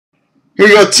Here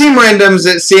you go, Team Randoms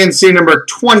at C&C number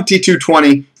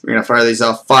 2220. We're going to fire these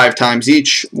off 5 times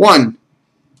each. 1,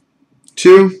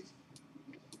 2,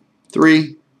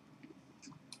 3,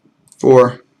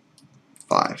 4,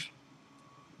 5.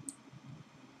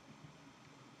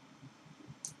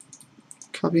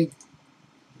 Copy.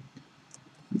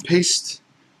 And paste.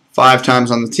 5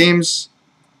 times on the teams.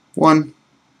 1,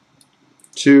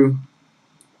 2,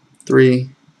 3,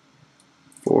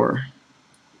 4,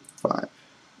 5.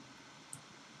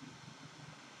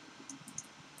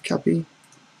 Copy.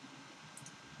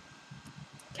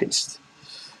 Paste.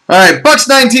 Alright, Bucks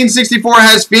 1964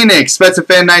 has Phoenix.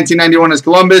 Spetsafan 1991 has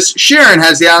Columbus. Sharon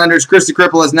has the Islanders. Christy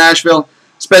Cripple has Nashville.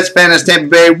 Spetsafan has Tampa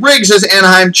Bay. Riggs has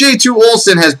Anaheim. J2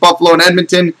 Olsen has Buffalo and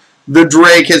Edmonton. The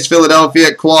Drake has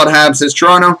Philadelphia. Claude Habs has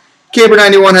Toronto. Caper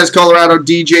 91 has Colorado.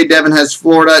 DJ Devon has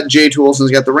Florida. J2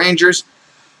 Olsen's got the Rangers.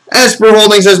 Esper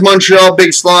Holdings has Montreal.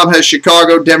 Big Slob has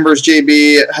Chicago. Denver's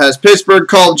JB has Pittsburgh.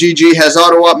 Call GG has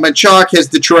Ottawa. Machak has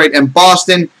Detroit and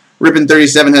Boston. Rippin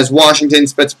 37 has Washington.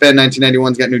 Spetsfan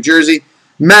 1991's got New Jersey.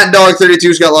 Matt Dog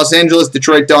 32's got Los Angeles.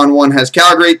 Detroit Don 1 has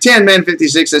Calgary. Tan Man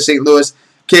 56 has St. Louis.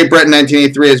 Cape Breton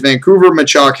 1983 has Vancouver.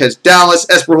 Machak has Dallas.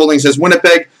 Esper Holdings has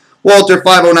Winnipeg. Walter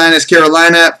 509 has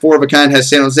Carolina. 4 of a Kind has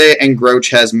San Jose. And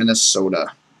Grouch has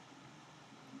Minnesota.